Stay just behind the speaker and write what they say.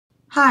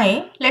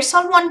Hi, let's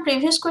solve one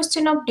previous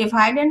question of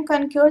divide and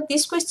conquer.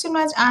 This question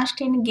was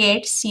asked in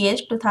GATE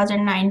CS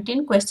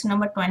 2019, question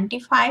number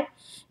 25.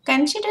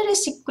 Consider a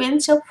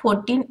sequence of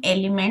 14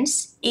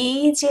 elements.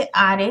 A is a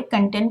array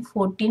contain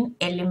 14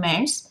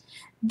 elements.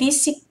 The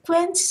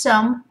sequence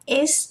sum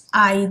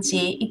Sij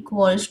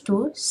equals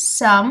to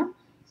sum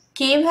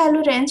k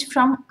value range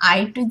from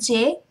I to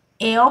j,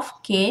 a of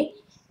k.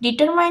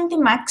 Determine the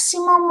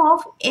maximum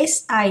of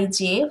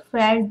Sij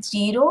where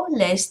 0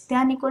 less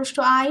than equals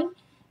to I,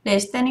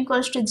 less than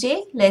equals to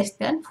j, less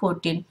than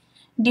 14.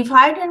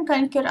 Divide and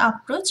conquer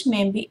approach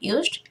may be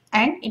used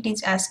and it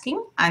is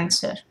asking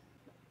answer.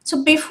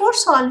 So before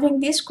solving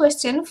this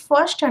question,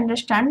 first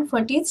understand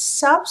what is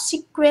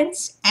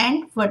subsequence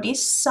and what is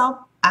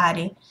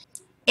subarray.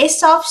 A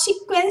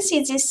subsequence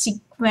is a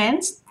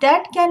sequence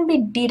that can be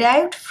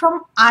derived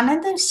from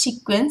another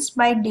sequence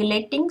by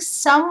deleting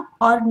some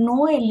or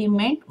no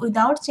element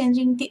without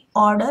changing the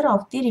order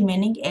of the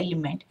remaining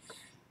element.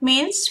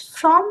 Means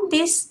from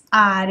this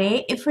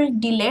array, if we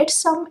delete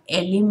some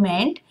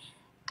element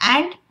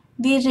and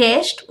the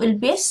rest will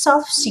be a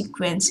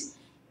subsequence.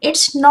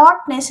 It's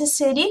not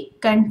necessarily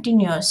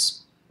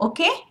continuous.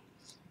 Okay?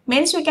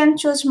 Means we can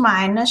choose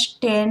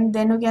 -10,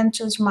 then we can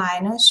choose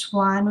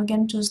 -1, we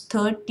can choose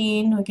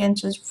 13, we can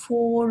choose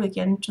 4, we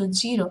can choose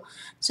 0.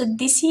 So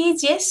this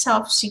is a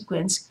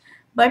subsequence,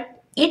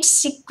 but its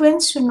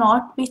sequence should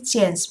not be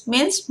changed.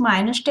 Means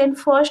 -10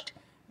 first,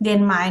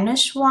 then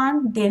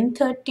 -1, then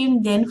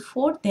 13, then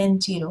 4,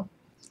 then 0.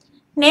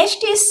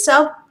 Next is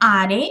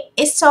subarray.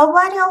 A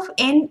subarray of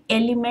n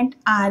element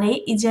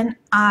array is an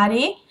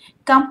array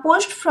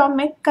composed from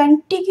a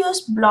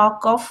contiguous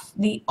block of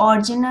the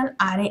original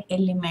array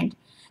element.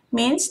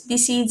 Means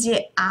this is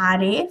a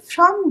array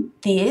from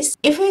this.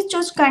 If we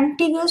choose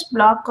contiguous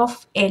block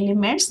of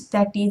elements,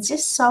 that is a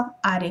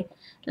subarray.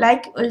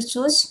 Like we'll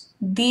choose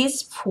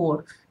these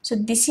 4. So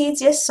this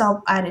is a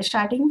subarray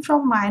starting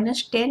from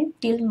 -10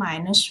 till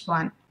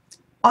 -1.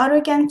 Or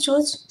we can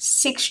choose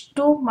 6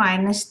 to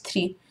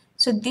 -3.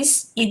 So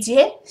this is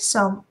a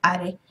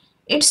subarray.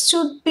 It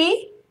should be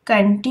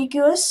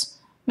contiguous,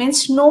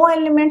 means no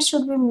element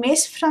should be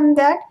missed from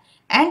that,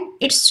 and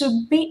it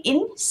should be in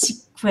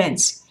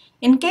sequence.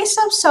 In case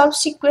of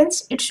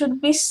subsequence, it should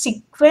be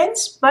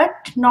sequence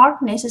but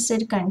not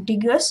necessarily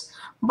contiguous.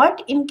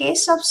 But in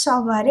case of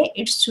subarray,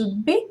 it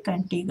should be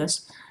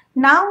contiguous.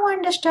 Now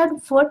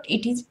understand what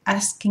it is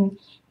asking.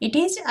 It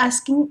is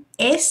asking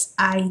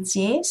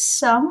Sij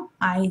sum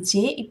ij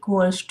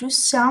equals to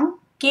sum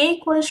k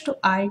equals to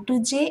I to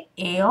j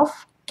a of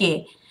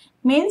k.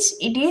 Means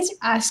it is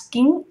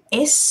asking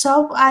a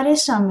subarray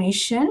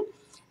summation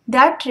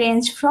that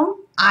range from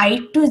I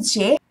to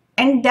j,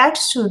 and that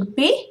should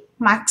be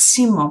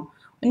maximum.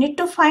 We need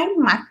to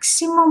find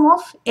maximum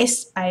of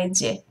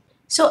Sij.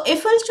 So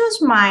if we choose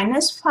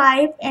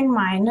 -5 and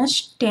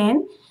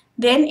 -10,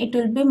 then it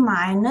will be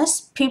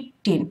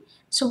 -15.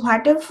 So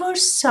whatever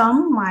sum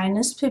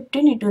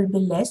 -15, it will be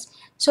less.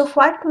 So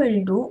what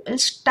we'll do, we'll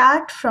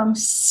start from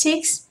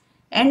 6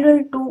 and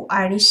we'll do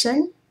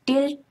addition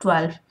till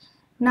 12.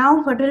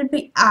 Now what will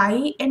be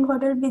I and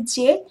what will be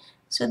j?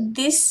 So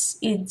this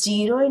is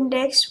 0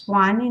 index,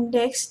 1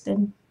 index,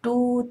 then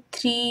 2,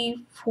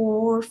 3,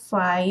 4,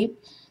 5,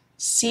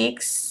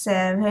 6,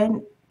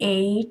 7,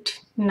 8,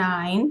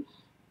 9,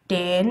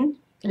 10,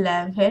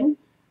 11,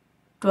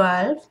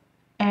 12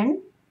 and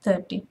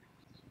 13.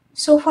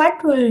 So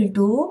what we'll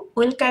do,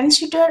 we'll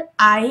consider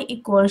I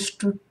equals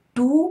to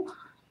 2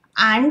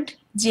 and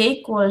j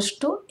equals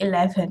to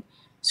 11.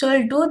 So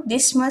we'll do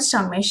this much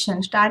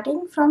summation starting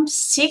from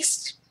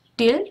 6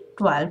 till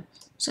 12.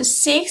 So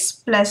 6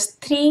 plus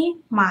 3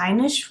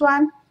 minus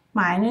 1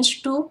 minus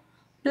 2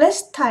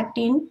 plus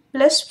 13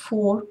 plus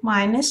 4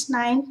 minus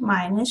 9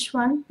 minus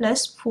 1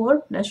 plus 4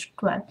 plus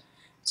 12.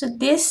 So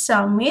this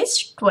sum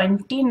is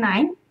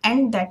 29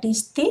 and that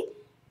is the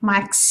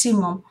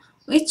maximum.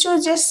 We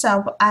choose a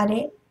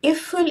subarray.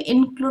 If we'll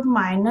include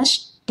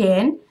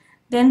 -10,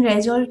 then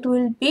result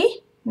will be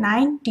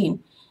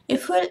 19.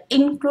 If we'll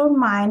include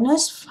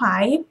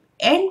 -5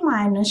 and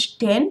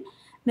 -10,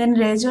 then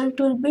result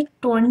will be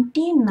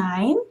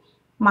 29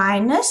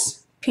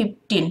 minus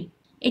 15.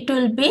 It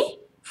will be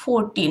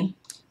 14.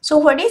 So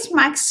what is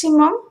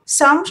maximum?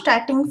 Sum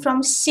starting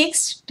from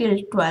 6 till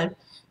 12.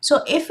 So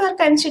if we are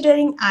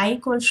considering I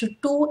equals to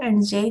 2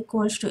 and j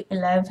equals to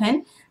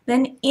 11,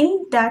 then in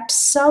that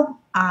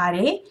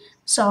subarray,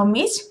 sum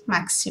is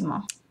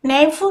maximum.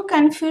 Never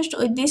confused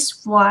with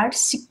this word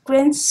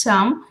sequence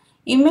sum.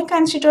 You may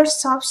consider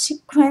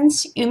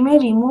subsequence, you may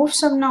remove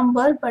some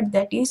number, but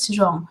that is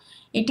wrong.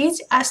 It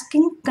is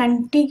asking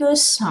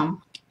contiguous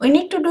sum. We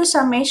need to do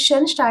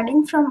summation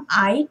starting from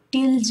I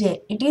till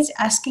j. It is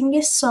asking a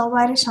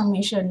subarray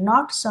summation,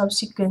 not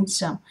subsequence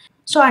sum.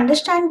 So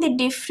understand the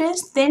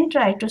difference, then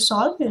try to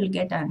solve, you will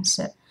get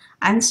answer.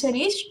 Answer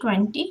is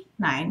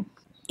 29.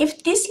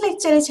 If this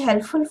lecture is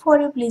helpful for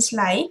you, please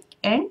like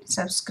and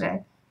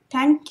subscribe.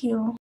 Thank you.